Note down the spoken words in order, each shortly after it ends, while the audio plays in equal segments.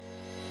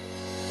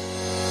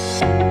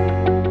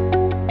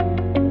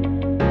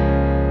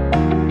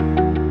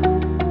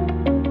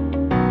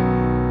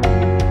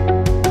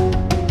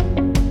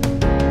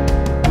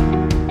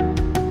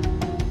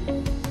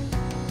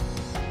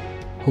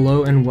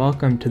and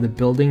welcome to the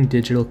Building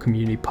Digital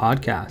Community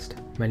podcast.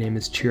 My name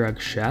is Chirag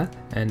Sheth,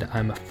 and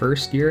I'm a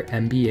first-year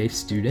MBA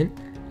student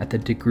at the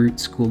DeGroote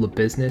School of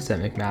Business at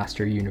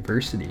McMaster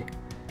University,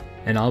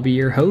 and I'll be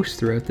your host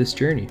throughout this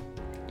journey.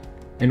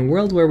 In a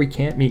world where we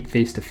can't meet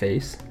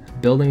face-to-face,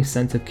 building a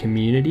sense of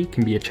community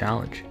can be a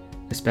challenge,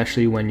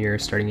 especially when you're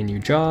starting a new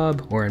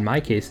job, or in my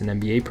case, an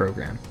MBA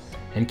program,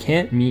 and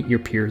can't meet your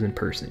peers in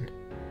person.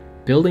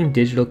 Building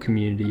Digital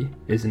Community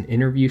is an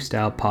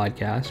interview-style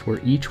podcast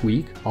where each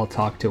week I'll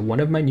talk to one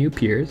of my new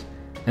peers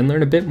and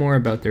learn a bit more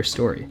about their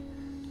story,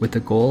 with the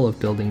goal of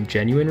building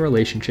genuine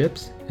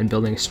relationships and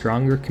building a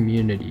stronger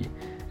community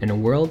in a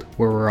world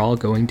where we're all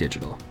going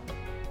digital.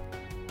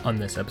 On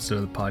this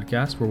episode of the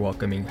podcast, we're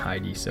welcoming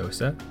Heidi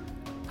Sosa.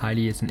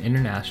 Heidi is an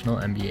international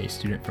MBA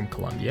student from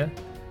Columbia.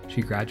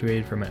 She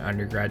graduated from an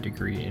undergrad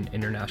degree in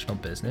international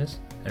business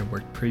and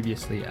worked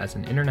previously as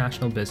an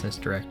international business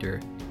director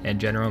and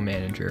general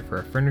manager for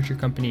a furniture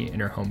company in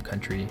her home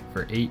country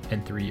for 8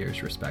 and 3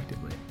 years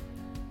respectively.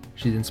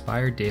 She's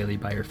inspired daily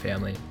by her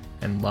family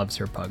and loves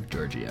her pug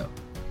Giorgio.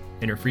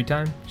 In her free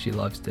time, she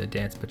loves to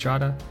dance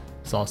bachata,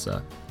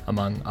 salsa,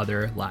 among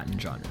other Latin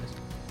genres.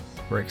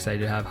 We're excited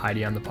to have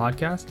Heidi on the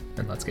podcast,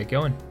 and let's get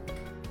going.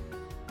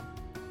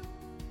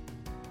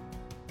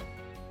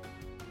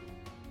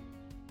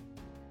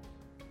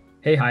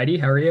 Hey Heidi,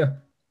 how are you?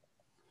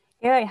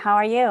 Good. How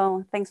are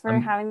you? Thanks for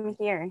having me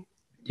here.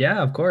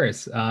 Yeah, of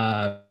course.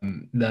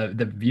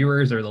 The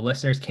viewers or the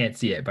listeners can't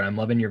see it, but I'm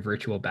loving your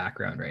virtual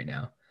background right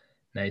now.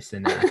 Nice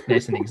and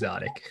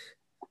exotic.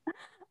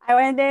 I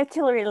wanted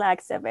to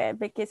relax a bit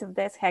because of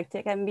this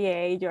hectic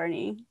MBA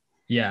journey.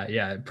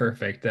 Yeah,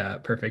 perfect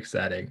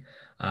setting.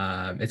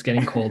 It's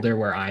getting colder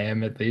where I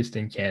am, at least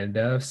in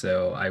Canada,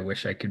 so I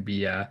wish I could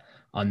be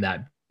on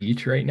that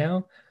beach right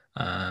now.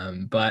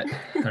 But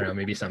I don't know,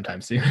 maybe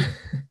sometime soon.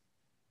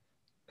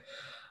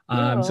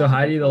 So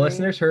Heidi, the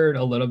listeners heard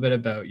a little bit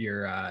about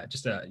your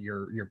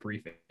your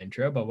brief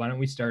intro, but why don't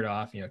we start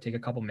off, take a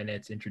couple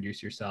minutes,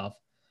 introduce yourself,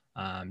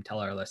 tell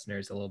our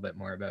listeners a little bit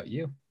more about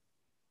you.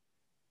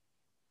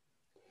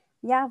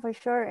 Yeah, for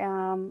sure.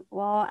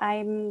 Well,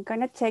 I'm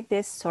going to take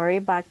this story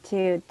back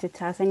to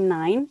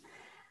 2009.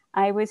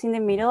 I was in the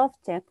middle of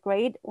 10th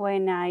grade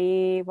when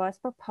I was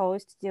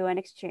proposed to do an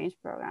exchange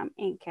program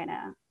in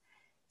Canada.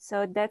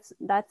 So that's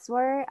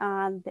where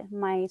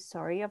my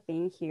story of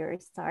being here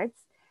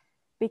starts.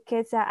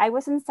 Because I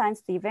was in St.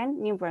 Stephen,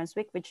 New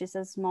Brunswick, which is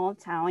a small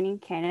town in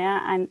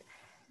Canada. And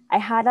I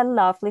had a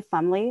lovely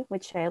family,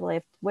 which I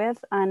lived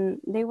with,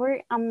 and they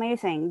were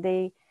amazing.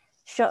 They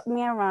showed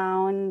me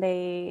around.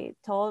 They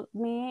told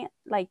me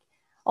like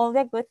all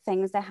the good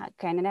things that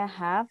Canada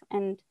have.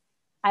 And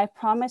I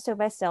promised to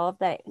myself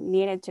that I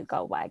needed to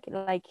go back.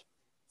 Like,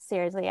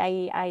 seriously,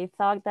 I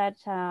thought that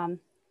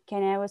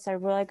Canada was a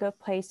really good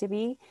place to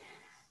be.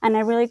 And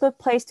a really good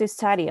place to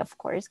study, of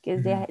course,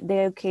 because the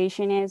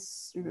education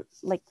is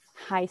like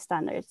high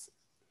standards.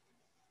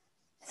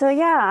 So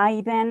yeah, I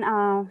then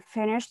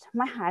finished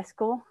my high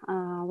school.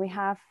 We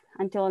have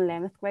until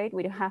 11th grade.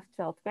 We don't have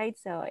 12th grade,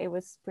 so it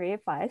was pretty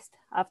fast.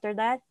 After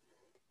that,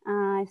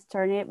 I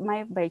started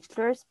my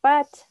bachelor's.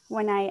 But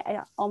when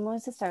I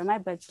almost started my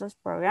bachelor's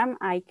program,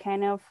 I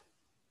kind of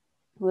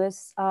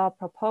was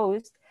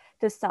proposed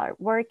to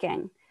start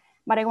working.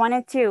 But I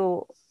wanted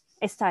to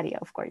study,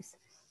 of course.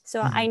 So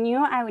I knew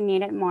I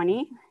needed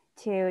money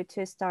to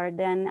start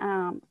then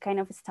kind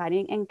of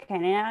studying in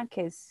Canada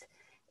because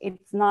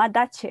it's not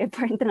that cheap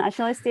for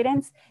international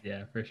students.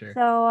 Yeah, for sure.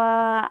 So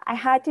I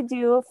had to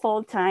do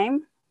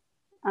full-time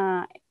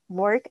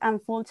work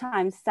and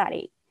full-time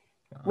study,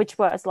 which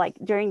was like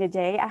during the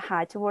day I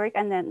had to work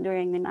and then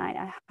during the night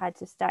I had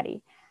to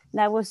study.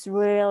 That was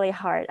really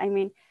hard. I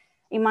mean,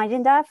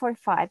 imagine that for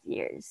 5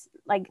 years.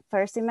 Like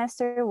first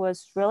semester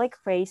was really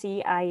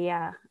crazy.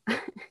 I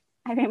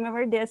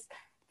remember this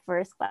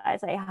first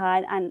class I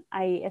had and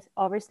I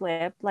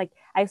overslept. Like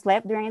I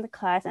slept during the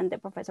class and the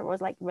professor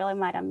was like really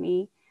mad at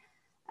me.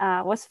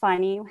 Was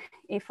funny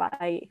if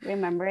I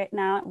remember it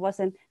now. It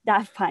wasn't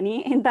that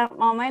funny in that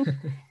moment.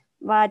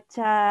 But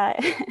yeah,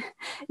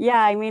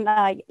 I mean,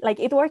 like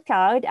it worked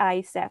out.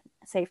 I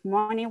saved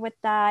money with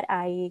that.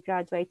 I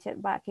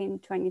graduated back in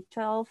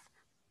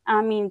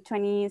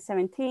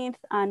 2017,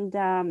 and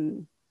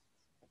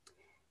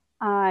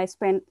I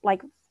spent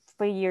like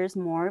 3 years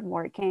more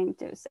working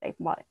to save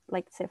up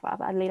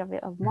a little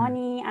bit of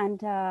money. And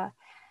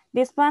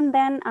this plan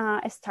then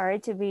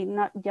started to be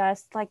not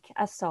just like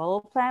a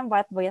solo plan,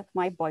 but with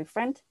my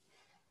boyfriend.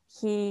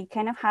 He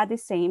kind of had the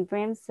same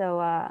dream,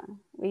 so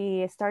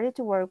we started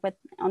to work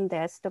on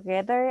this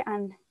together,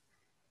 and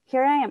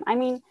here I am. I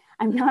mean,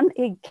 I'm not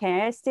in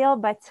Canada still,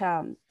 but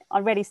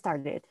already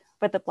started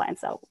with the plan,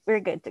 so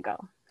we're good to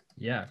go.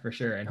 Yeah, for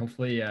sure, and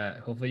hopefully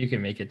you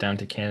can make it down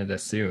to Canada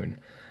soon.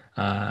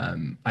 Are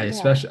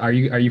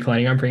you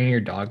planning on bringing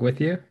your dog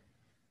with you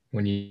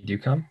when you do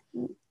come?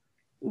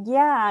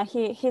 Yeah,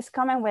 he's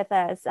coming with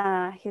us.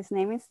 His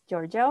name is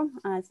Giorgio,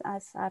 as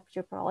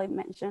you probably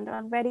mentioned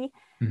already,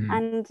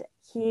 and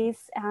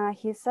he's a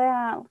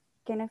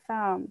kind of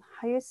how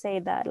you say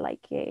that,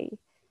 like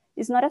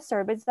it's not a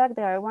service dog,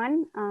 the other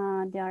one,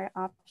 the other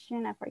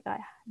option, I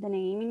forgot the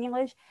name in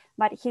English,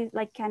 but he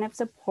like kind of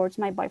supports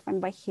my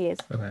boyfriend, but he is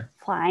Okay.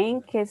 flying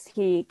because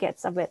he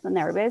gets a bit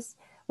nervous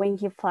when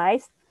he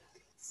flies.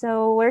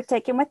 So we're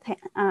taking with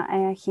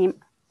him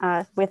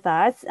with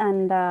us.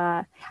 And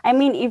I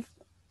mean,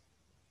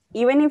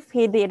 even if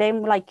he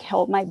didn't like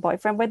help my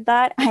boyfriend with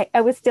that,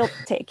 I would still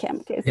take him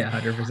because Yeah,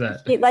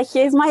 100%.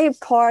 he's my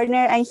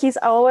partner and he's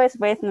always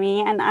with me.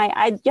 And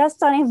I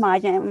just don't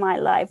imagine my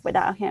life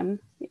without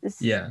him.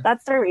 Yeah.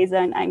 That's the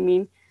reason. I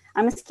mean,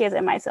 I'm scared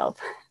of myself.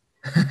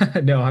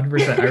 No,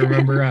 100%. I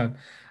remember, I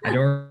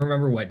don't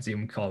remember what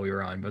Zoom call we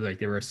were on, but like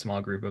there were a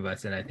small group of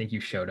us, and I think you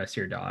showed us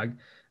your dog.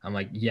 I'm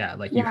like, yeah,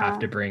 like you have Yeah.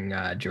 to bring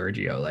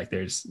Giorgio. Like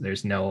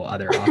there's no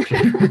other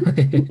option.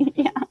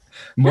 Yeah.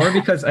 More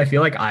because I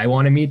feel like I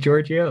want to meet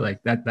Giorgio. Like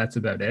that's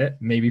about it.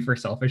 Maybe for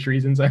selfish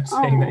reasons, I'm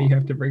saying that you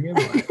have to bring him,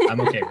 but I'm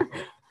okay with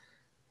it.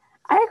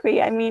 I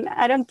agree. I mean,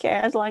 I don't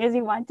care as long as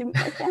you want to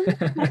meet with him.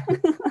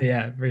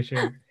 Yeah, for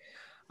sure.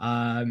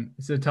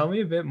 So tell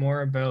me a bit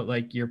more about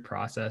like your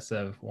process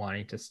of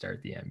wanting to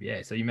start the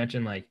MBA. So you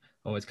mentioned like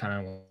always kind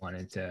of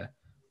wanted to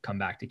come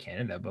back to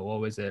Canada, but what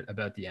was it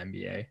about the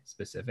MBA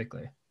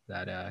specifically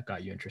that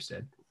got you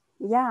interested?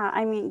 Yeah,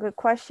 I mean, good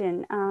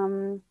question.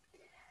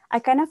 I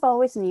kind of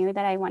always knew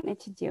that I wanted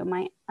to do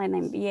an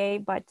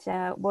MBA, but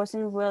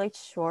wasn't really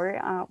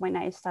sure when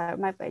I started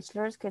my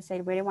bachelor's because I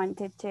really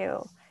wanted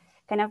to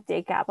kind of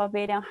dig up a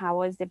bit on how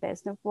was the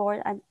business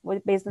world and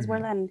with business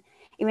world, and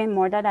even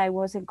more that I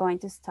wasn't going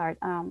to start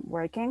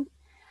working.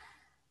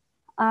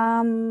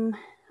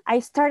 I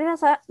started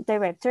as a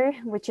director,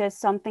 which is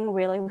something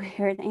really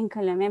weird in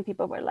Colombia.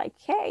 People were like,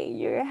 "Hey,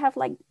 you have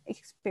like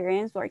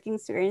working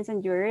experience,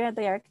 and you're a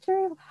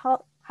director.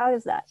 How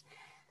is that?"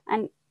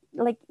 And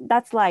like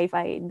that's life.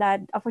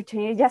 That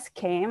opportunity just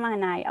came,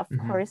 and I of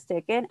course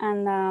took it,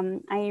 and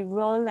I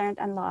really learned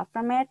a lot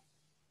from it.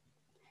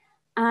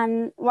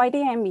 And why the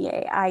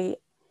MBA? I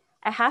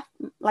have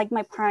like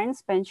my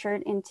parents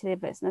ventured into the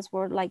business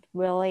world like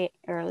really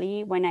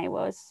early when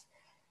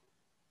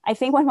I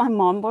think when my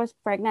mom was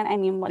pregnant. I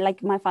mean,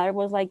 like my father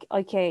was like,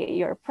 "Okay,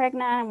 you're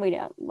pregnant.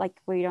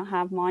 We don't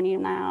have money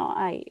now.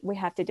 We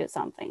have to do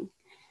something,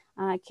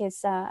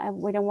 because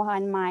we don't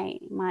want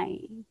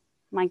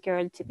my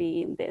girl to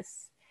be in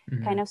this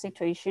kind of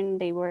situation."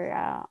 They were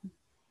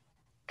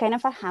kind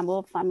of a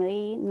humble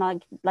family,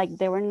 not like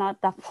they were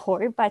not that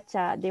poor, but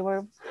they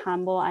were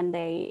humble and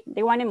they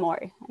wanted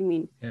more. I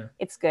mean, Yeah.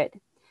 it's good.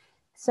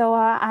 So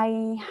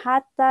I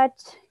had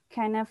that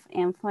kind of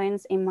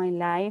influence in my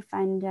life,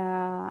 and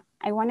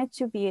I wanted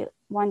to be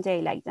one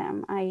day like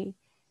them. I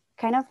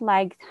kind of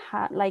liked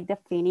like the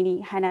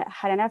affinity, had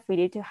an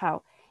affinity to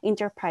how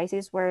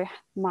enterprises were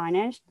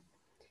managed,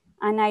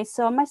 and I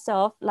saw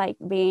myself like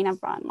being a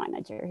brand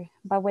manager.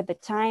 But with the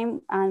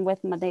time and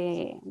with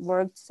the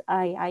works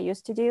I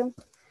used to do,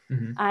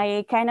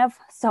 I kind of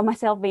saw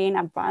myself being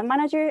a brand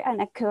manager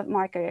and a good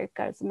marketer,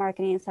 because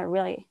marketing is a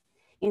really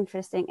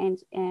interesting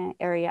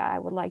area. I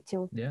would like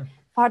to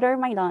further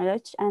my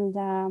knowledge. And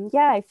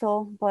yeah, I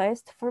feel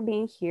blessed for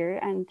being here.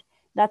 And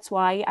that's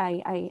why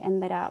I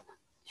ended up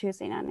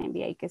choosing an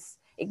MBA, because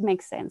it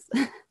makes sense.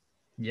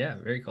 Yeah,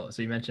 very cool.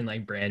 So you mentioned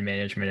like brand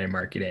management and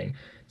marketing.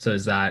 So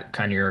is that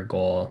kind of your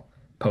goal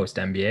post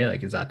MBA?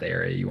 Like, is that the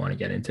area you want to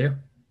get into?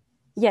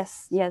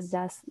 Yes,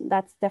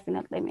 that's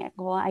definitely my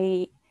goal.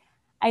 I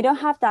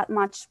don't have that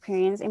much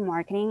experience in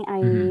marketing.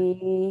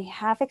 I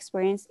have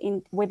experience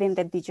within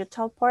the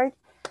digital part,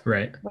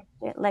 Right. with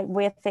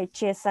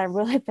which is a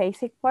really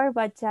basic part,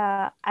 but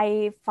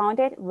I found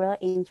it really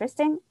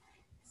interesting.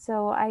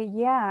 So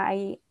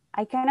I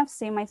kind of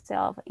see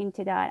myself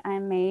into that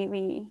and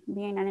maybe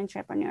being an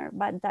entrepreneur,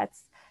 but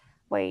that's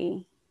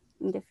way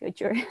in the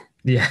future.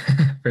 Yeah,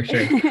 for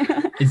sure.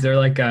 Is there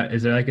like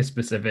a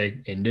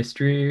specific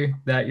industry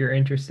that you're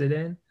interested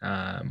in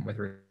with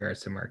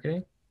regards to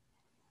marketing?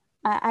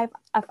 I've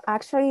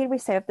actually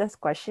received those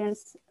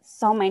questions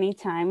so many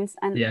times,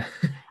 and Yeah.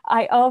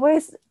 I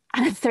always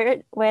answer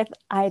it with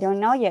I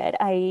don't know yet.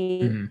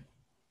 We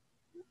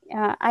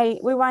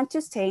want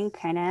to stay in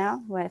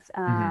Canada with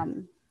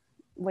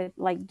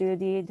like do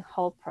the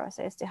whole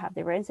process to have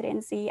the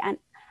residency, and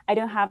I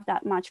don't have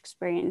that much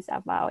experience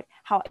about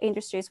how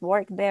industries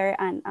work there,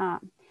 and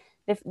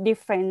the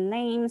different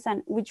names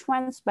and which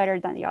one's better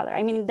than the other.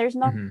 I mean, there's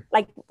not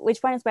like which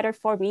one is better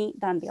for me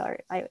than the other.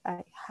 I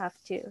have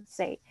to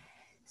say.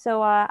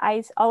 So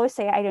always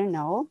say I don't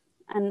know,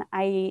 and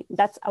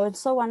that's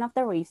also one of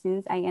the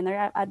reasons I ended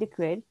up at the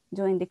grid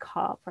doing the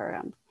co-op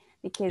program,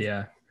 because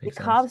Yeah, the makes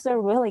sense. co-ops are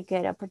a really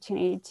good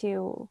opportunity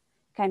to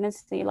kind of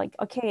see like,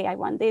 okay, I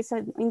want this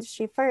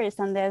industry first,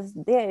 and there's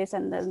this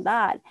and there's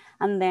that,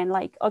 and then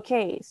like,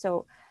 okay,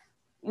 so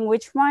in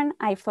which one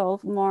I feel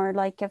more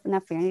like an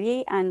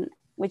affinity, and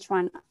which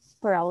one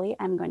probably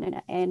I'm going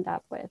to end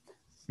up with.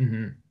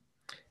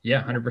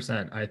 Yeah,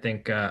 100%. I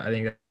think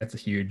that's a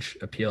huge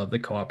appeal of the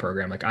co-op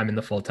program. Like I'm in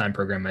the full-time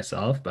program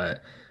myself,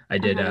 but I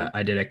did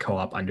a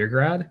co-op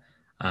undergrad.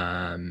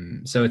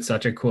 So it's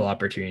such a cool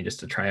opportunity just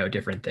to try out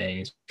different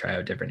things, try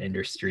out different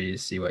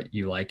industries, see what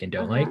you like and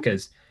don't like.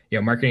 Because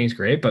marketing is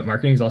great, but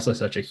marketing is also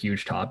such a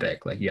huge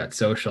topic. Like you got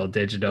social, It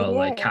digital,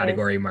 like is.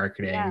 category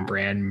marketing, Yeah,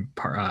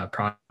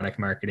 product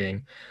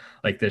marketing.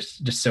 Like there's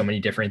just so many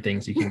different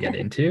things you can get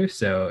into.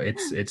 So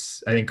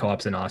it's I think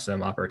co-op's an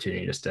awesome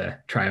opportunity just to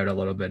try out a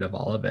little bit of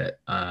all of it,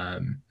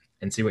 and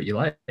see what you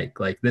like.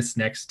 Like this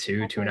next two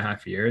and a exactly.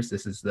 half years,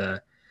 I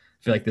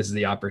feel like this is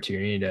the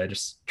opportunity to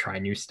just try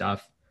new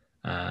stuff.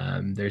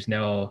 There's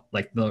no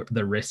like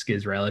the risk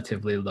is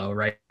relatively low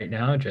right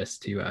now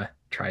just to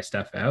try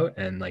stuff out,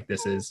 and like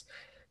this is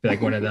I feel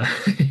like one of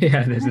the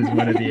yeah, this is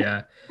one of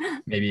the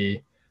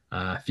maybe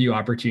few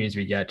opportunities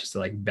we get just to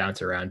like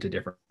bounce around to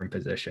different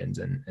positions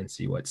and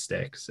see what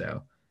sticks.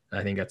 So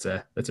I think that's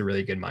a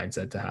really good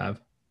mindset to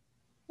have.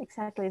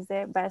 Exactly, it's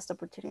the best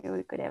opportunity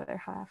we could ever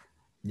have.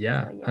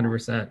 Yeah, So yeah.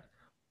 100%.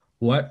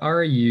 What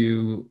are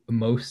you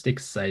most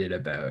excited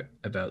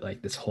about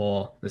like this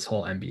whole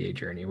MBA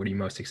journey? What are you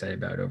most excited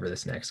about over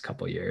this next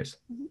couple years?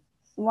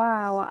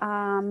 Wow.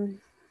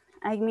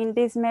 I mean,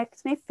 this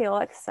makes me feel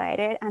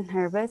excited and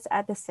nervous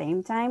at the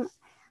same time.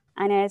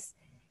 And as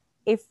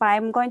if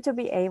I'm going to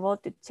be able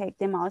to take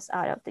the most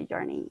out of the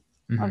journey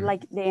of Hmm.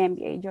 like the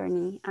MBA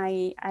journey.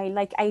 I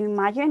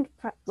imagine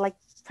like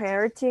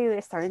prior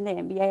to starting the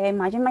MBA, I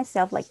imagine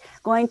myself like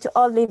going to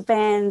all the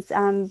events,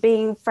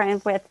 being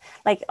friends with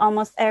like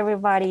almost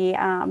everybody,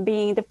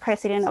 being the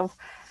president of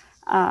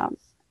um,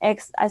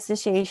 X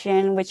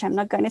association, which I'm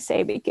not going to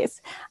say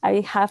because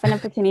I have an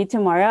opportunity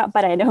tomorrow,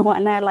 but I don't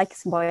want to like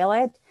spoil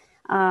it.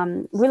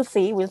 We'll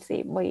see. We'll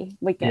see.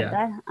 We get Yeah.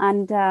 that.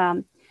 And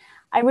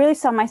I really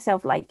saw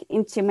myself like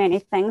into many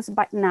things,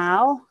 but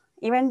now,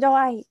 even though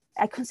I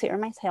consider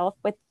myself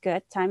with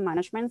good time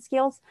management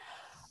skills,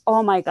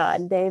 oh my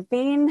God, they've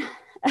been,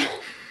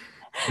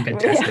 You've been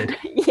really, tested.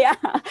 yeah,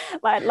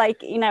 but like,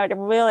 the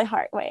really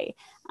hard way.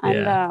 And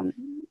Yeah.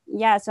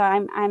 yeah, so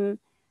I'm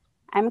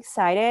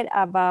excited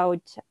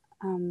about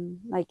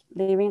like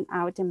living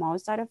out the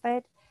most out of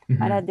it,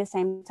 but at Hmm. the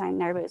same time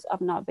nervous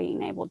of not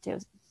being able to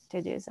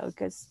do so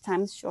because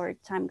time's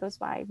short, time goes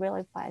by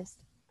really fast.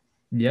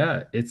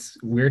 Yeah, it's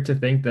weird to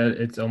think that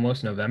it's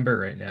almost November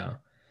right now.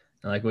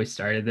 And like we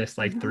started this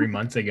like 3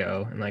 months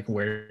ago, and like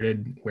where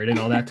did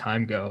all that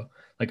time go?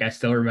 Like I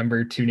still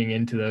remember tuning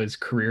into those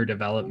career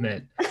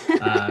development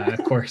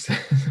courses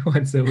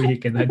once a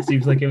week, and that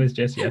seems like it was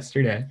just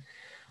yesterday.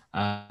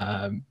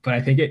 But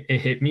I think it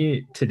hit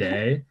me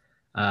today.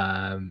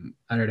 I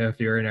don't know if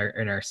you were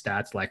in our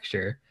stats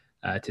lecture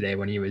today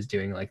when he was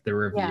doing like the Yeah.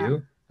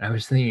 review. I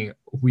was thinking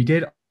we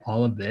did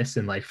all of this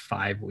in like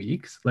 5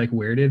 weeks. Like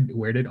where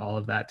did all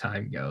of that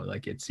time go?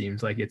 Like it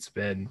seems like it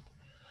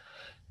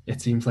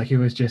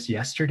was just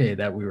yesterday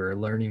that we were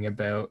learning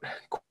about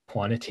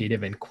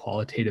quantitative and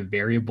qualitative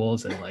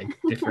variables and like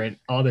different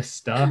all this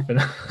stuff and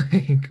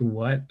like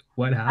what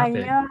I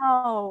happened?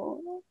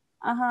 know.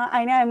 Uh-huh.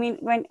 I know. I mean,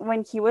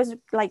 when he was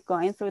like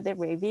going through the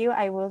review,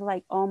 I was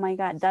like, oh my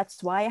God,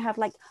 that's why I have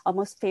like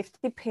almost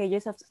 50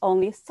 pages of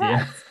only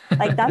Yeah. stats.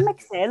 Like that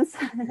makes sense.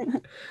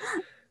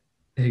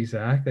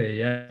 Exactly.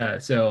 Yeah.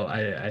 So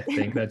I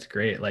think that's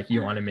great. Like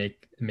you want to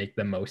make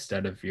the most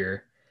out of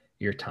your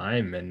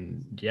time.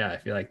 And yeah, I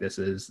feel like this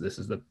is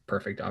the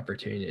perfect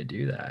opportunity to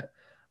do that.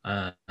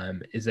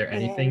 Is there It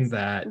anything is.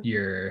 that Mhm.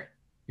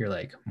 you're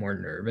like more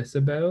nervous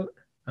about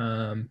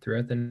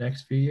throughout the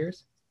next few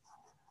years?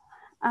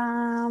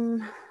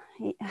 Um,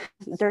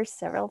 there's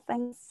several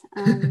things.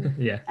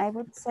 Yeah. I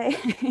would say,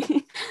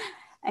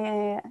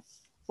 uh,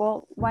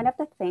 well, one of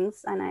the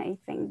things, and I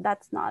think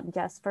that's not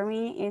just for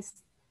me,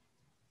 is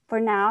for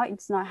now,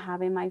 it's not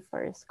having my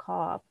first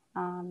co-op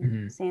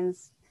Hmm.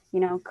 since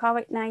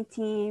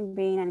COVID-19,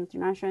 being an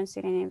international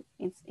student,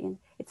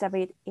 it's a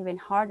bit even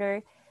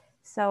harder.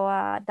 So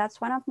that's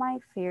one of my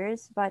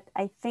fears. But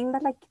I think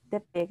that like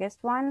the biggest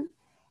one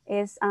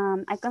is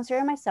I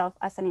consider myself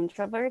as an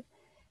introvert.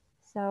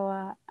 So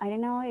I don't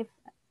know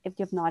if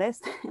you've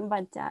noticed,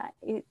 but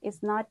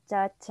it's not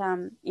that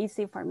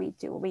easy for me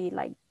to be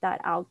like that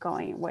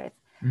outgoing with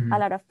a Hmm.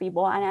 lot of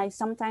people. And I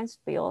sometimes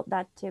feel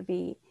that to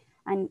be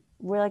a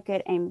really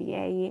good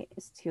MBA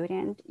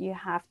student, you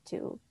have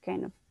to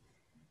kind of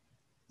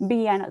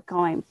be an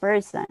outgoing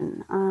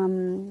person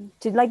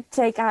to like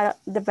take out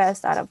the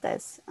best out of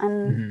this.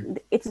 And Hmm.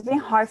 it's been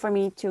hard for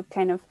me to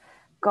kind of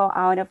go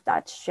out of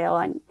that shell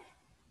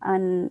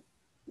and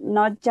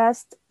not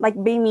just like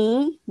be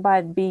me,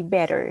 but be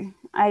better.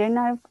 I don't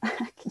know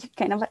if you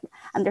kind of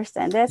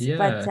understand this, but Yeah.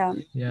 Yeah, I know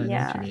what you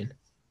yeah. mean.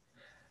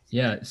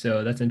 Yeah,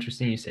 so that's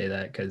interesting you say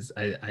that because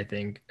I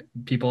think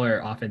people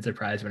are often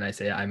surprised when I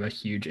say I'm a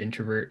huge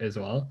introvert as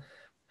well.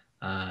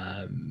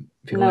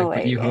 People are No like,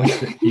 but way.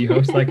 you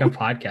host like a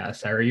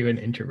podcast. How are you an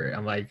introvert?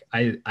 I'm like,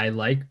 I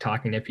like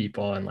talking to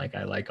people and like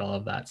I like all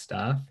of that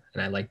stuff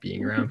and I like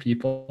being around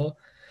people,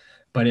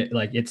 but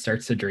it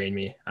starts to drain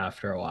me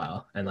after a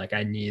while. And like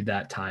I need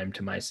that time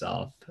to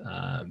myself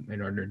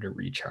in order to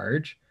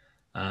recharge.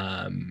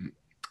 Um,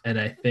 and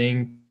I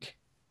think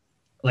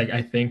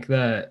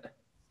that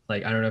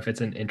like I don't know if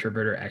it's an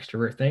introvert or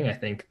extrovert thing. I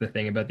think the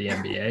thing about the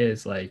MBA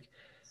is like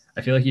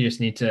I feel like you just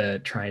need to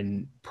try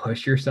and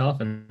push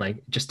yourself and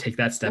like just take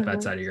that step Hmm.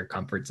 outside of your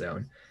comfort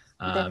zone.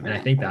 And I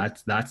think Definitely.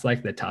 that's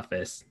like the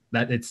toughest,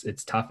 that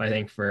it's tough, I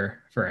think, for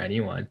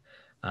anyone.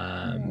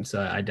 Yes.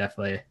 So I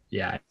definitely,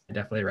 yeah, I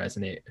definitely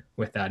resonate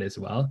with that as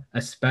well,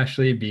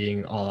 especially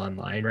being all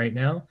online right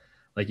now.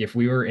 Like if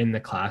we were in the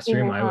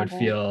classroom, Even I would harder.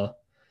 feel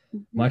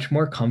Mhm. much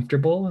more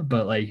comfortable,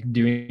 but like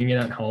doing it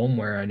at home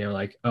where I know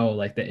like, oh,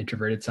 like the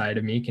introverted side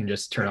of me can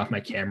just turn off my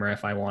camera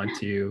if I want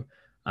to.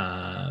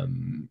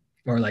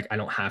 Or like I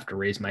don't have to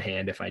raise my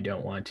hand if I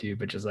don't want to,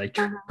 but just like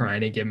Uh-huh.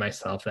 trying to give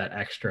myself that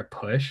extra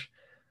push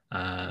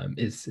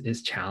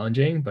is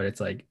challenging, but it's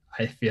like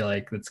I feel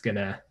like that's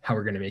gonna how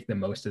we're gonna make the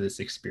most of this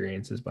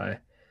experience is by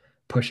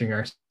pushing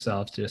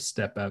ourselves to just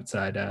step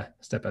outside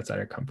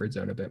our comfort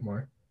zone a bit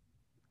more.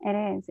 It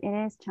is. It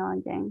is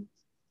challenging.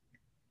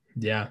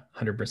 Yeah,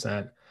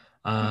 100%.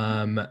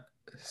 Um,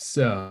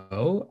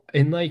 so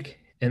in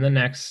the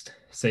next,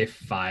 say,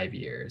 5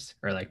 years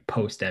or like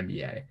post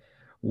MBA,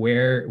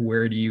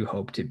 where do you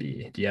hope to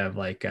be? Do you have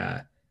like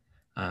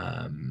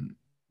um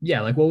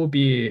yeah, like what would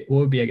be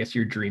I guess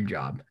your dream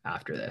job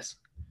after this?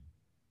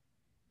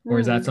 Or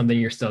is that Hmm. something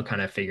you're still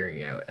kind of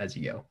figuring out as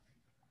you go?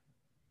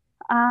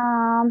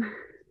 Um,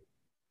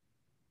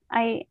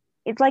 I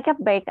it's like a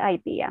big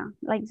idea.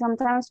 Like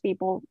sometimes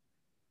people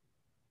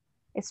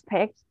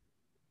expect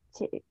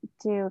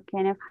to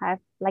kind of have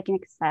like an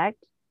exact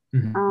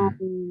Hmm.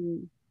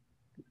 um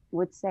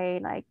would say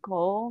like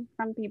goal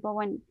from people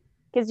when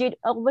because you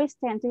always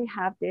tend to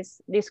have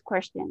this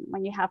question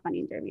when you have an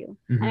interview,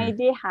 and I Hmm.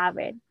 did have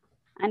it,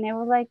 and I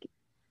was like,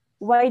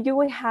 why do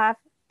we have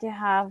to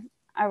have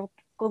a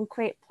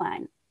concrete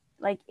plan?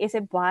 Like, is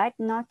it bad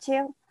not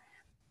to?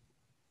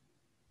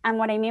 And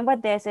what I mean by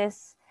this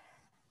is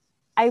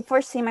I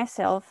foresee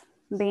myself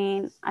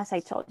being, as I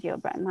told you, a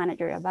brand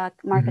manager, a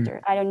back Hmm.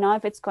 marketer. I don't know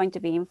if it's going to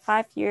be in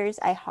 5 years.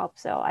 I hope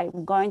so.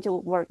 I'm going to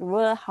work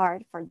really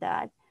hard for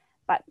that.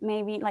 But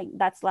maybe like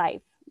that's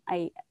life.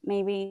 I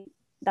maybe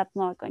that's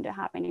not going to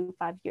happen in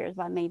 5 years,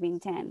 but maybe in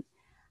 10.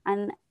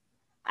 And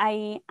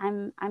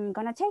I'm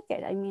gonna take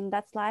it. I mean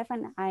that's life,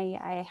 and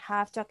I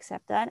have to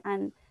accept that,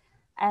 and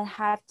I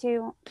have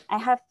to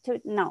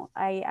no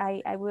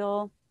I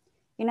will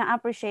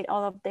appreciate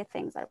all of the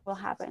things that will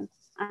happen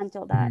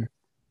until that Hmm.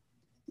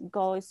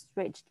 goal is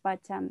reached.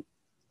 But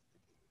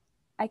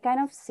I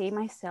kind of see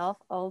myself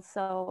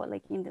also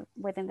like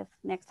within the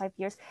next 5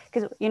 years,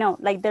 because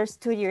like there's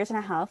 2 years and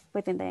a half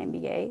within the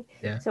MBA,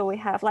 Yeah. so we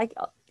have like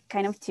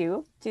kind of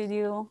two to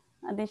do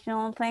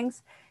additional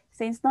things.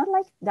 So it's not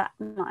like that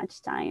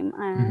much time,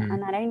 Hmm.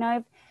 and I don't know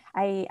if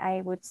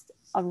I would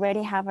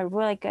already have a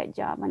really good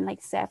job and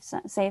like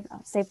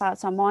save out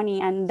some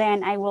money, and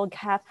then I will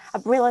have a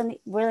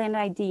brilliant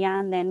idea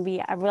and then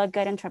be a really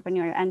good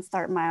entrepreneur and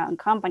start my own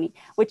company,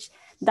 which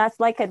that's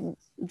like a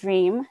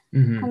dream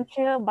Hmm. come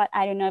true, but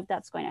I don't know if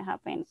that's going to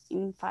happen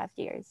in 5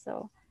 years.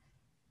 So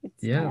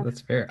it's kind Yeah, of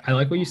that's fair. I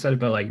like what you said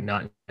about like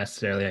not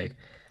necessarily like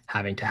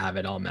having to have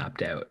it all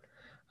mapped out.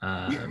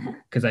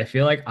 Because I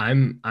feel like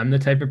I'm the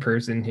type of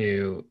person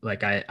who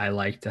like I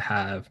like to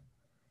have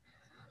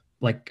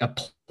like a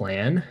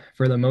plan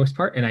for the most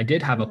part. And I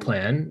did have a Mhm.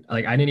 plan.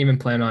 Like I didn't even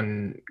plan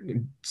on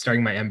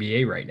starting my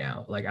MBA right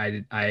now. Like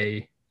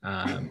I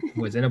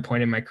was in a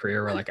point in my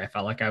career where like I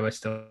felt like I was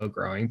still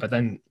growing, but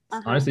then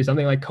Uh-huh. honestly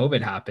something like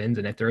COVID happens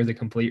and it throws a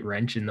complete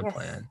wrench in the Yes.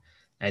 plan.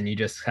 And you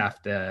just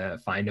have to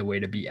find a way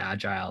to be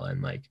agile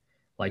and like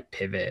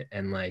pivot.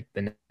 And like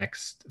the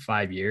next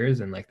 5 years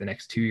and like the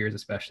next 2 years,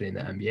 especially in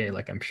the MBA,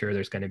 like I'm sure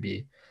there's going to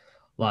be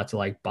lots of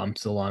like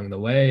bumps along the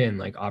way and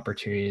like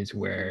opportunities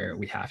where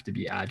we have to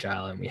be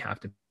agile and we have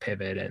to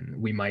pivot, and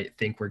we might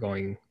think we're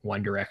going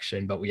one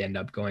direction but we end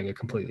up going a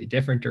completely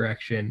different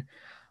direction.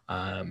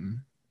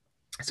 um,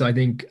 so I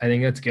think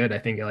that's good. I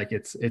think like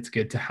it's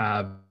good to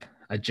have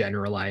a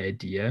general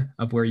idea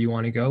of where you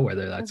want to go,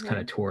 whether that's kind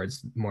Mm-hmm. of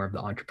towards more of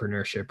the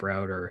entrepreneurship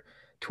route or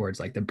towards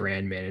like the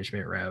brand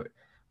management route.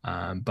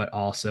 But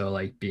also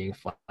like being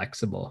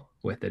flexible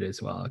with it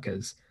as well,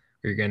 because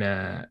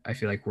I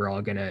feel like we're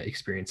all gonna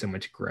experience so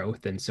much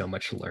growth and so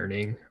much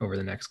learning over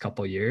the next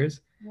couple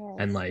years.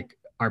 And Yes. like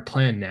our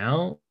plan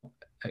now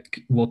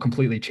will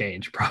completely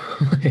change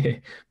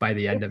probably by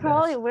the end It of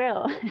probably this.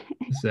 will.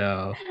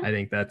 So I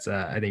think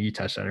you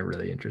touched on a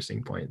really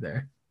interesting point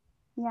there.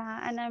 Yeah,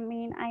 and I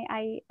mean,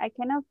 I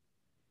kind of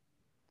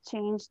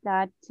changed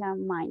that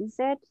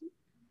mindset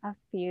a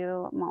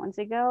few months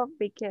ago,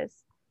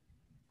 because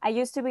I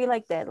used to be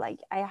like that. Like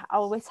I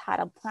always had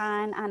a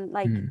plan, and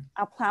like Mm,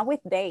 a plan with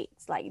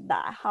dates, like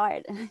that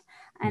hard.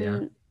 yeah.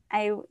 And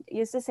I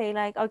used to say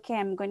like, okay,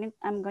 I'm going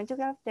to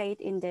graduate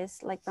in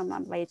this, like from a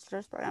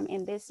bachelor's program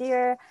in this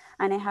year,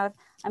 and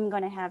I'm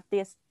gonna have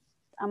this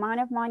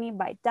amount of money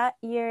by that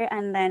year,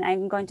 and then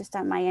I'm going to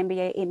start my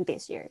MBA in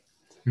this year.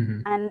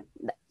 Hmm. And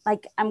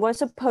like I was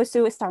supposed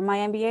to start my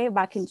MBA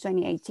back in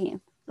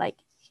 2018. Like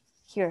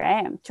here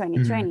I am,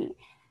 Hmm. 2020.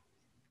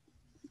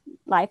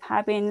 Life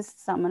happens,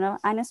 some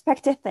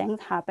unexpected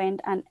things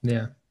happened, and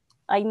Yeah.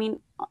 I mean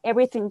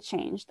everything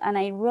changed, and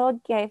I really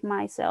gave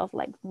myself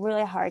like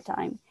really hard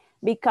time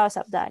because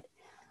of that.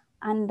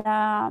 And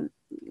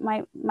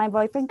my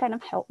boyfriend kind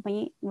of helped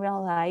me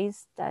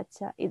realize that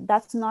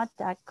that's not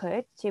that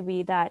good to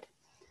be that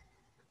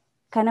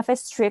kind of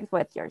strict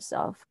with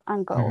yourself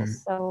and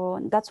goals. Hmm.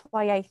 So that's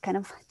why I kind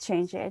of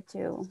changed it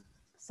to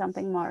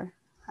something more,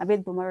 a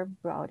bit more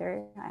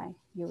broader,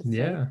 you would say.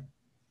 Yeah,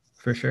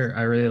 for sure.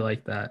 I really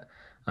like that.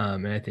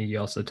 And I think you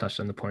also touched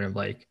on the point of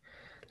like,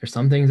 there's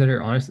some things that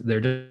are honest,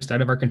 they're just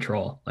out of our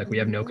control. Like we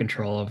have no Mm-hmm.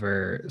 control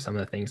over some of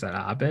the things that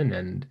happen.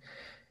 And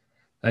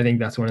I think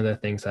that's one of the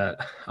things that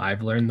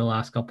I've learned the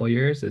last couple of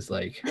years is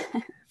like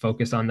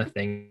focus on the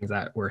things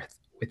that were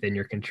within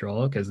your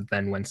control. Cause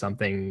then when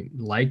something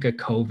like a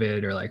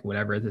COVID or like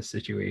whatever the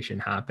situation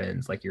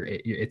happens, like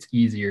it's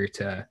easier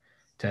to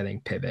I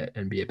think pivot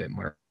and be a bit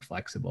more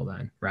flexible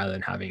then rather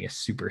than having a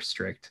super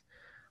strict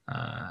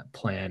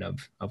plan of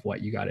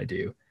what you got to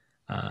do.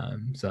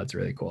 So that's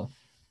really cool.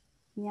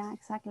 Yeah,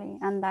 exactly.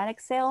 And that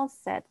Excel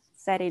said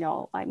it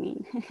all. I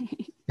mean,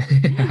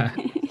 Yeah,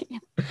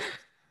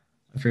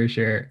 for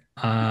sure.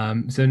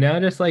 So now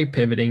just like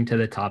pivoting to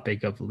the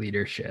topic of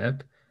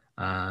leadership,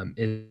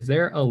 is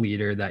there a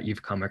leader that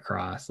you've come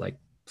across like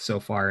so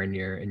far in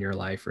your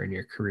life or in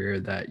your career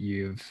that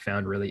you've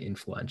found really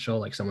influential,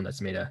 like someone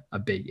that's made a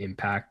big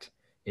impact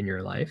in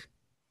your life?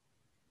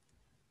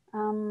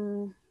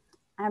 um,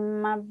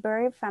 I'm a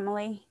very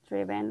family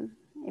driven,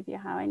 if you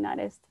haven't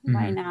noticed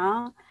by Hmm.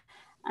 now.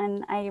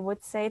 And I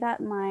would say that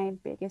my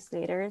biggest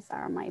leaders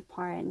are my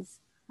parents,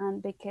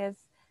 and because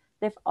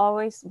they've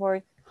always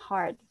worked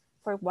hard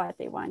for what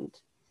they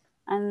want,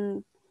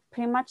 and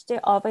pretty much they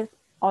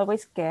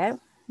always get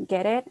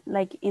it,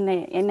 like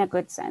in a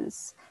good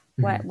sense.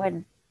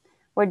 Hmm.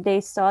 Where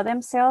they saw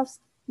themselves,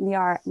 they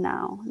are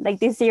now. Like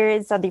this year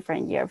is a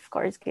different year, of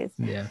course, because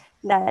Yeah.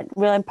 that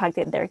really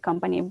impacted their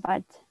company.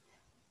 But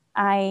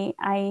I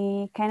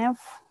kind of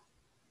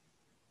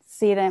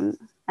see them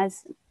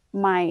as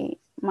my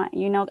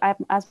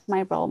as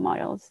my role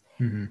models.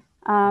 Hmm.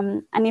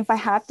 And if I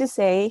have to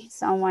say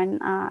someone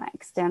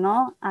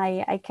external,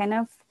 I kind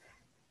of,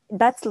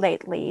 that's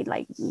lately,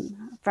 like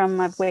from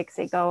a weeks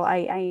ago,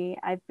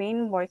 I've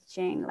been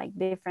watching like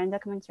different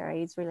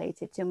documentaries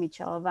related to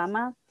Michelle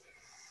Obama,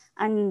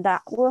 and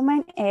that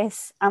woman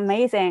is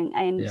amazing,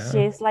 and Yeah.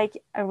 she's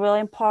like a really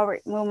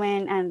empowered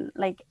woman, and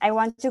like I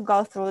want to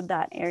go through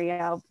that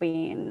area of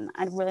being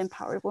a really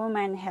empowered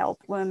woman,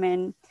 help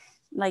women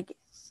like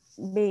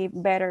be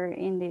better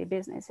in the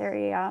business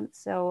area.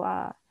 So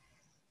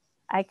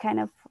I kind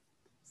of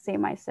see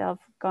myself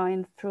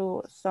going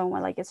through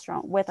someone like a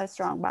strong with a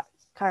strong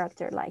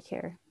character like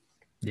her.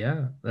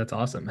 Yeah, that's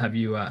awesome. Have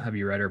you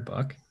read her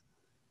book?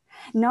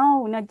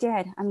 No, not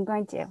yet. I'm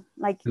going to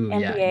like Ooh,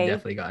 yeah, you MBA.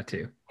 definitely got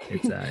to.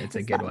 It's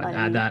a good Stop one.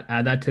 by me.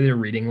 Add that to the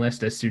reading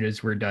list as soon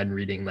as we're done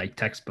reading like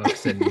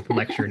textbooks and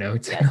lecture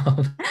notes and Yes,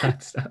 all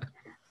that stuff.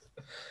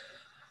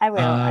 I will.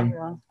 I Um,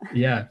 will.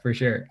 yeah, for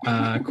sure.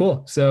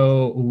 Cool.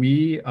 So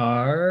we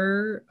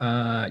are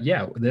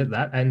yeah,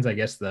 that ends, I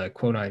guess, the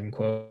quote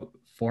unquote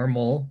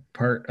formal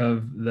part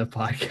of the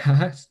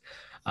podcast.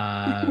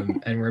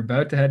 And we're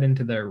about to head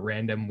into the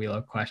random wheel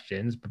of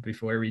questions, but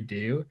before we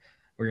do,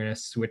 we're gonna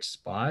switch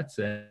spots,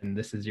 and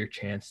this is your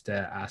chance to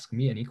ask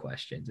me any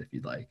questions if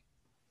you'd like.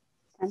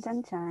 Dun,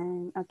 dun,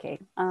 dun. Okay.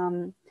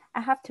 I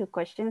have two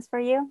questions for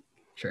you.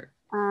 Sure.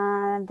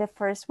 The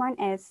first one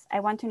is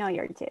I want to know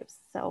your tips.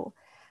 So,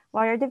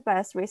 what are the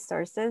best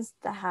resources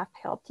that have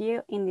helped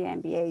you in the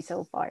MBA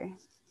so far?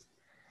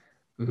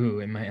 Ooh,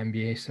 in my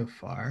MBA so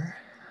far,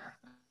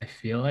 I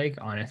feel like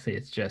honestly,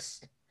 it's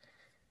just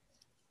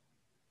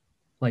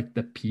like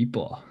the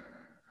people,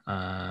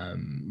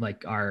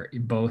 like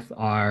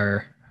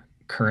our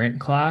current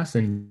class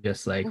and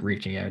just like Mm-hmm.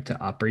 reaching out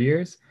to upper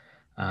years.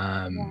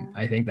 Yeah.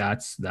 I think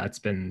that's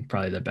been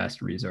probably the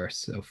best resource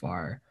so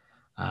far.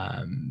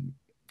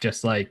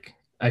 Just like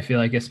I feel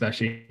like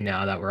especially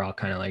now that we're all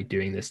kind of like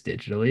doing this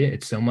digitally,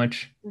 it's so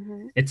much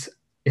Mm-hmm. it's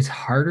it's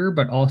harder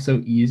but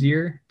also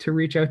easier to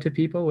reach out to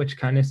people, which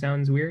kind of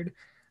sounds weird,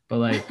 but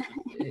like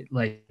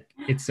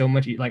it's so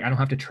much like I don't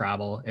have to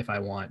travel if I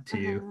want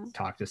to Uh-huh.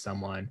 talk to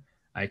someone.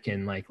 I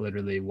can like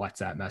literally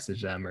WhatsApp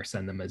message them or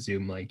send them a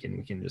Zoom link and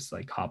we can just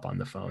like hop on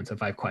the phone. So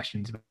if I have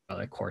questions about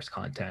like course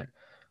content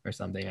or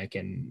something,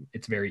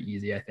 it's very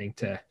easy, I think,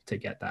 to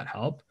get that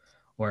help.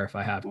 Or if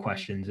I have It is.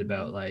 questions Mm-hmm.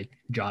 about like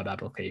job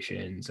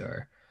applications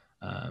or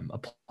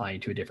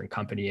applying to a different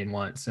company and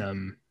want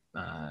some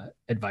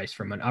advice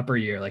from an upper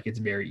year, like it's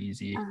very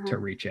easy to Uh-huh.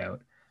 reach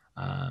out.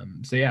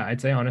 So yeah, I'd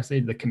say honestly,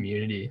 the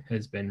community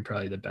has been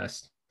probably the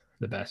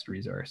best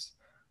resource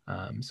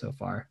so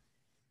far.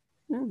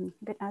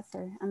 Good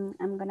answer.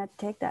 I'm gonna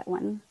take that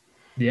one.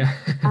 Yeah,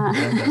 Uh,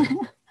 yeah,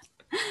 definitely.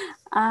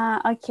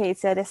 okay,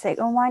 so the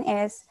second one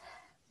is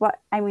what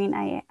I mean.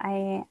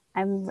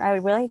 I'm a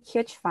really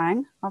huge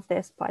fan of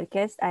this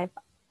podcast.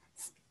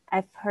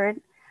 I've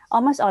heard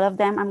almost all of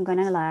them. I'm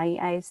gonna lie,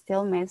 I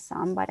still miss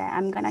some, but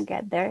I'm gonna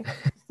get there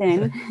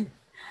soon.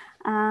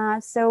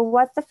 So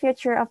what's the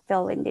future of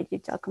building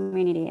digital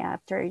community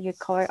after you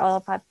cover all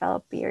of our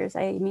fellow peers?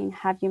 I mean,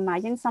 have you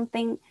imagined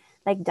something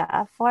like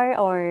that for,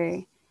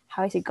 or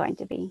how is it going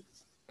to be?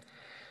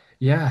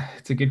 Yeah,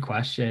 it's a good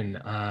question.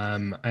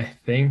 I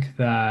think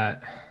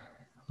that,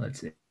 let's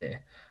see,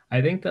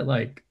 I think that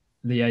like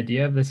the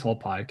idea of this whole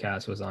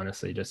podcast was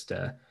honestly just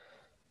to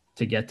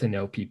get to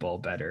know people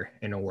better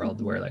in a world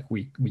Mm-hmm. where like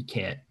we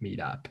can't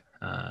meet up.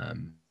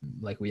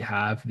 Like we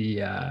have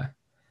the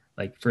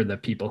like for the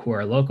people who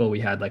are local, we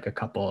had like a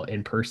couple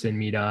in-person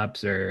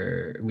meetups,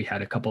 or we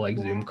had a couple like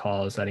Zoom Yeah.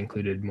 calls that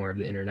included more of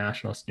the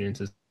international students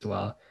as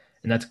well.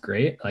 And that's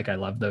great. Like I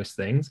love those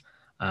things.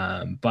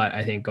 But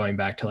I think going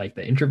back to like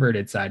the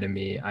introverted side of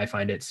me, I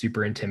find it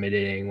super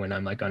intimidating when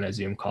I'm like on a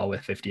Zoom call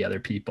with 50 other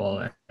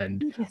people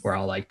and Yes. we're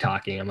all like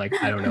talking. I'm like,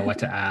 I don't know what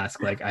to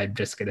ask. Like I'm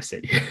just gonna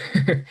sit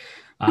here.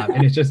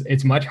 And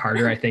it's much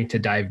harder, I think, to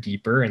dive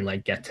deeper and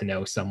like get to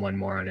know someone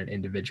more on an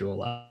individual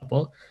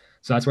level.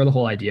 So that's where the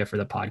whole idea for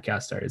the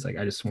podcast started. Is like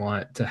I just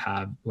want to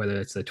have, whether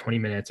it's the 20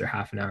 minutes or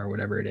half an hour,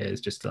 whatever it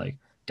is, just to like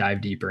dive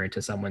deeper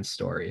into someone's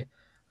story.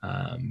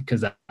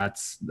 Because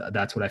that's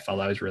what I felt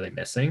I was really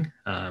missing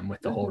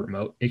with the whole Mm-hmm.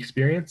 remote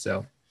experience.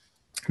 So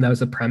that was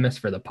the premise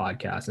for the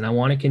podcast, and I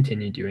want to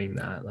continue doing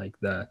that. Like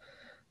the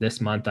this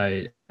month,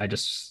 I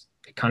just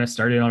kind of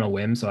started on a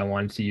whim, so I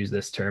wanted to use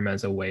this term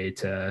as a way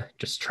to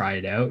just try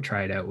it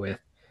out with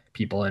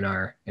people in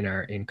our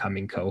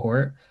incoming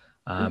cohort.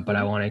 But I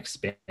Mm-hmm. want to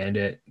expand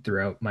it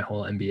throughout my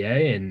whole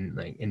MBA and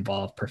like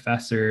involve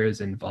professors,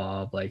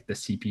 involve like the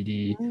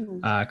CPD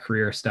Mm.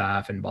 career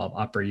staff, involve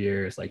upper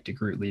years, like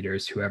DeGroot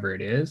leaders, whoever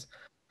it is,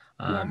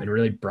 Yeah. and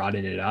really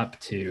broaden it up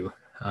to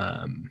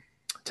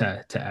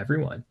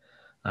everyone,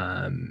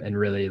 and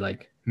really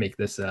like make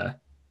this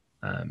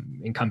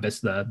encompass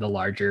the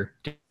larger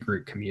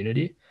group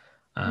community.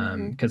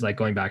 Mm-hmm. Because like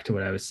going back to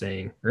what I was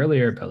saying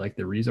earlier about like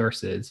the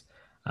resources,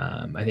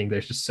 I think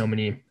there's just so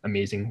many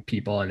amazing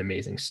people and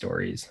amazing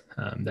stories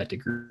that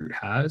DeGroot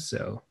has.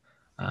 So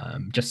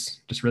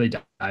just really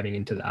diving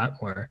into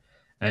that more.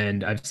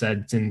 And I've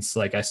said since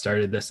like I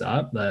started this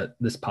up that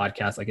this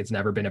podcast, like it's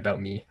never been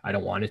about me. I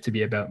don't want it to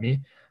be about me.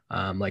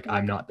 Like Yeah.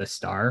 I'm not the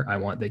star. I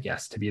want the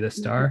guest to be the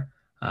Mm-hmm. star.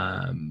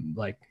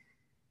 Like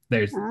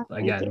there's Oh,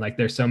 thank again, you. like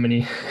there's so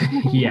many.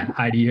 Yeah,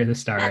 Heidi, you're the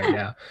star right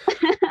now.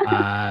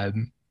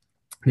 Um,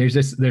 there's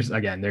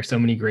again, there's so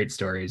many great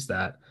stories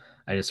that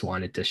I just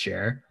wanted to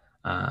share.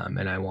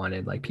 And I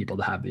wanted like people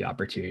to have the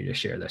opportunity to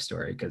share their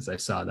story because I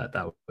saw that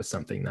that was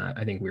something that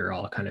I think we were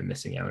all kind of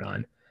missing out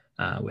on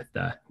with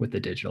the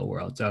digital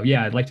world. So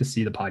yeah, I'd like to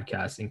see the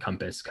podcast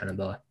encompass kind of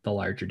the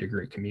larger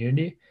degree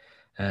community,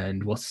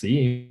 and we'll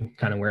see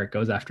kind of where it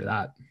goes after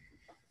that.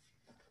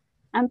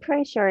 I'm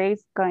pretty sure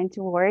it's going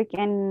to work.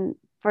 And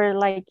for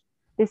like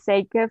the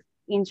sake of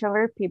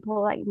introvert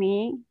people like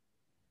me,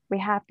 we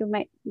have to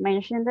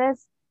mention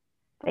this.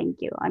 Thank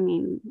you. I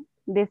mean,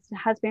 this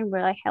has been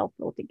really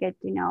helpful to get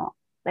to know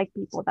like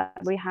people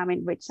that we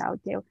haven't reached out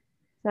to.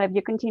 So if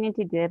you continue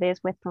to do this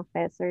with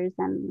professors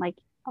and like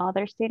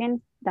other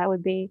students, that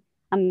would be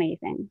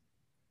amazing.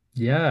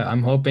 Yeah,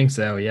 I'm hoping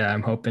so. Yeah,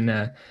 I'm hoping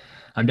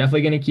I'm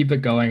definitely going to keep it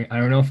going. I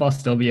don't know if I'll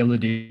still be able to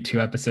do 2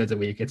 episodes a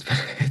week. It's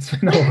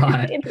been a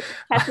lot. It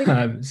has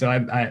been. So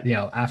I you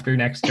know after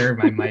next term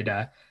I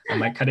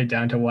might cut it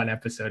down to 1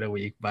 episode a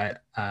week.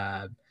 But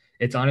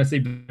it's honestly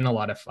been a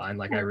lot of fun.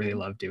 Like I really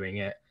love doing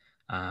it.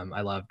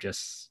 I love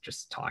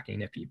just talking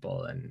to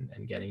people and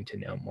getting to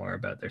know more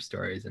about their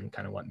stories and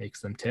kind of what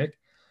makes them tick.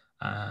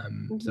 So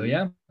Mhm.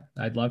 yeah,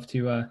 I'd love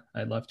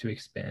to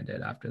expand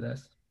it after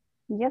this.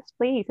 Yes,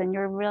 please. And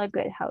you're a really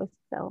good host,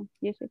 so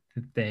you should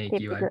Thank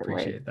keep you. the I good work.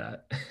 appreciate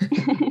that.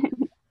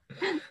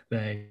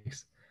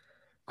 Thanks.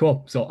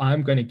 Cool. So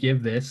I'm going to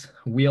give this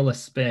wheel a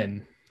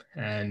spin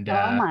and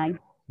Oh my.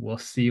 we'll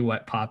see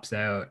what pops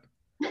out.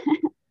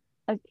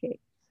 Okay.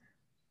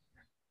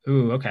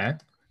 Ooh, okay.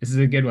 This is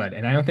a good one.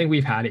 And I don't think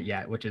we've had it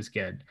yet, which is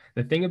good.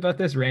 The thing about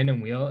this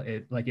random wheel,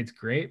 it's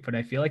great, but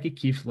I feel like it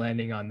keeps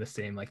landing on the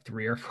same like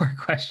three or four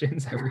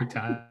questions every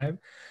time.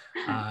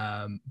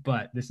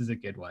 But this is a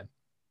good one.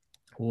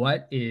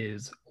 What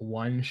is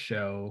one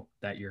show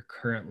that you're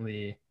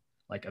currently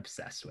like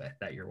obsessed with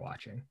that you're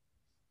watching?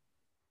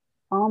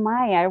 Oh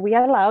my. Are we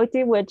allowed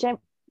to watch a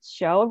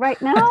show right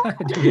now?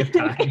 Do we have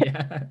time?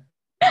 Yeah.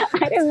 I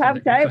That's don't have another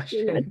good time to watch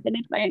question.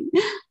 anything.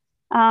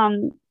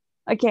 Um,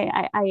 okay,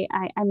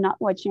 I'm not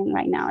watching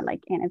right now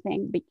like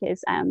anything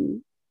because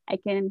I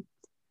can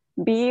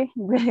be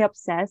really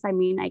obsessed. I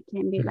mean, I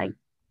can be like Mhm.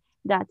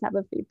 that type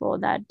of people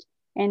that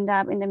end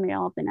up in the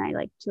middle of the night,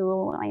 like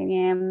 2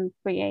 a.m.,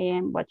 3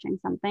 a.m. watching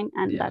something,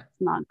 and Yeah, that's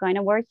not going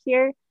to work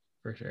here.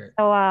 for sure.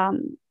 So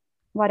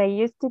what I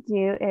used to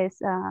do is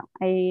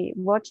I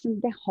watched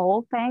the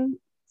whole thing,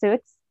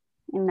 Suits,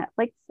 in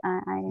Netflix.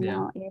 I don't Yeah.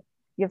 know if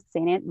you've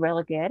seen it,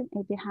 really good.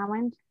 If you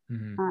haven't,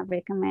 Hmm.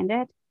 recommend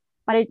it.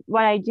 But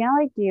what I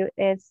generally do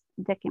is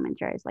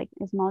documentaries, like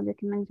small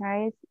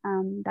documentaries.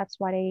 That's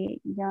what I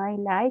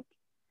generally like.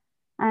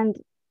 And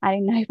I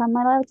don't know if I'm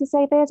allowed to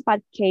say this,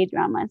 but K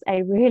dramas, I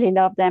really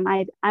love them.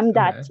 I'm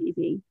that Okay.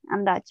 cheesy.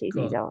 I'm that cheesy.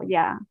 Cool. So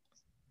yeah,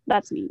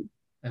 that's me.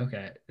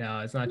 Okay, no,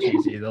 it's not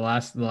cheesy. The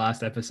last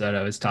episode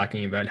I was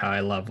talking about how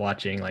I love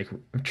watching like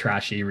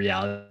trashy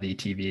reality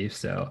TV.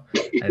 So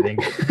I think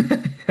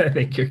I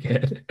think you're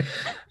good.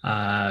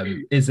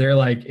 Is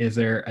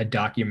there a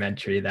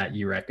documentary that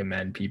you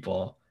recommend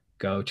people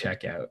go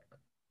check out?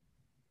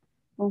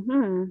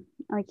 Mm-hmm.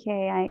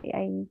 Okay,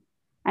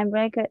 I'm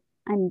really good.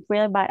 I'm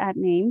really bad at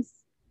names,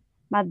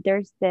 but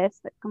there's this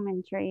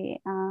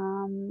commentary.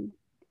 Oh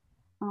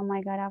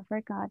my God, I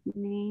forgot the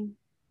name.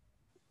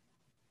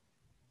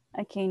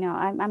 Okay, no,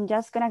 I'm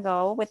just gonna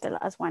go with the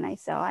last one I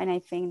saw, and I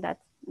think that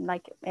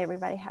like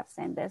everybody have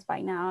seen this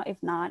by now.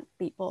 If not,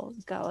 people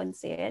go and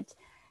see it.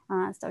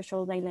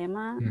 Social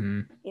Dilemma.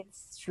 Mhm.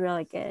 It's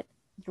really good,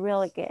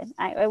 really good.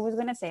 I was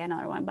gonna say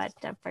another one, but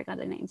I forgot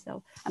the name,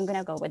 so I'm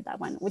gonna go with that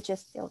one, which is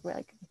still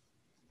really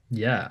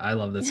Yeah, I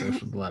love the good.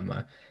 social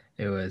dilemma.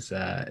 It was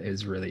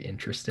really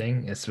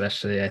interesting,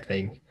 especially I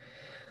think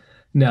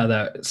now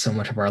that so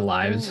much of our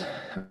lives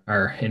Mm,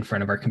 are in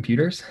front of our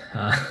computers.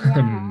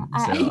 yeah,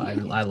 So I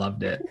I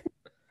loved it.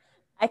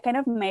 I kind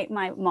of made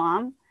my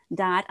mom,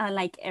 dad, and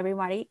like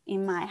everybody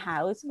in my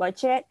house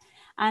watch it.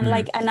 And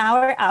like Mhm. an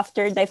hour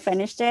after they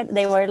finished it,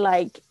 they were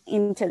like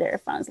into their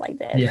phones like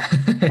this. Yeah.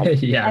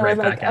 Like Yeah, I was right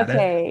like, back at it.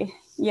 okay,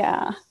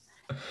 yeah,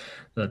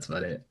 That's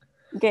funny.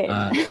 good.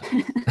 Uh,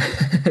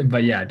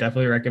 but yeah,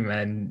 definitely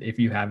recommend if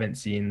you haven't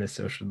seen The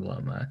Social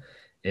Dilemma,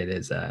 it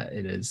is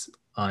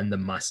on the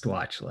must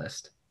watch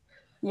list.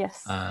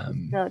 Yes, it's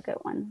Um, still a good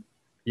one.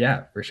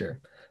 yeah, for sure.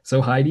 So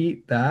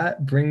Heidi,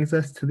 that brings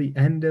us to the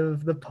end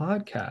of the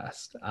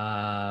podcast.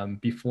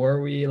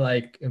 Before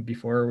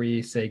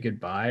we say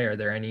goodbye, are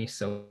there any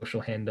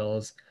social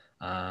handles?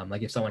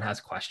 Like if someone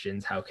has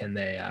questions, how can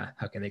they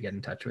get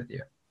in touch with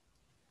you?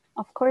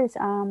 Of course,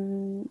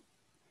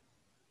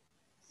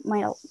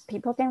 my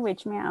people can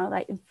reach me out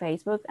like in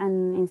Facebook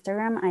and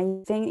Instagram.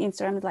 I think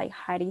Instagram is like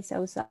Heidi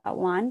Sosa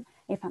one,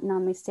 if I'm not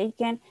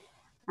mistaken.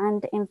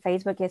 And in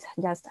Facebook, it's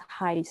just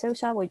Heidi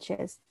Sosa, which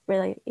is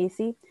really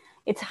easy.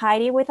 It's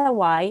Heidi with a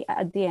Y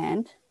at the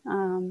end.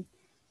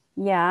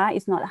 Yeah,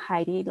 it's not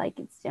Heidi like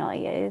it still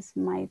is.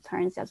 My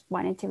parents just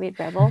wanted to be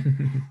rebel.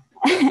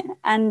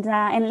 And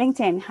in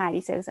LinkedIn,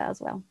 Heidi Sosa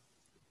as well.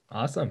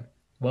 Awesome.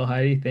 Well,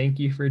 Heidi, thank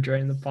you for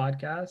joining the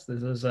podcast.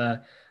 This is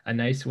a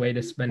nice way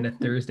to spend a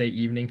Thursday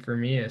evening for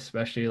me,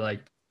 especially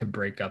like to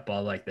break up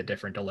all like the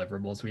different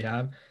deliverables we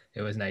have.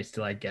 It was nice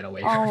to like get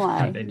away Oh from my.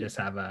 that and just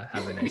have a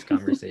nice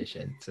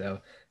conversation. So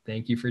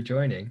thank you for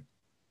joining.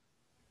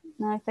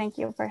 No, thank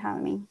you for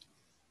having me.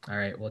 All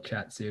right, we'll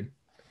chat soon.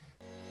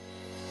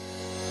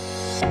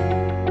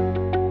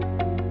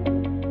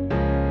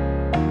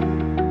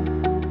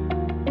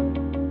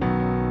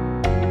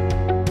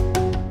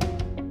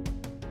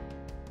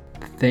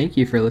 Thank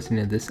you for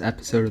listening to this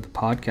episode of the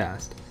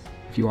podcast.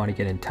 If you want to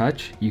get in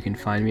touch, you can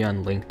find me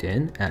on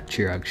LinkedIn at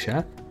Chirag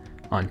Sheth,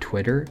 on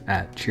Twitter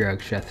at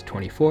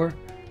ChiragSheth24,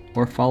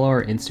 or follow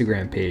our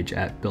Instagram page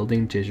at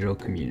Building Digital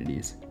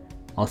Communities.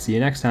 I'll see you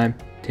next time.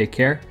 Take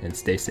care and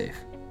stay safe.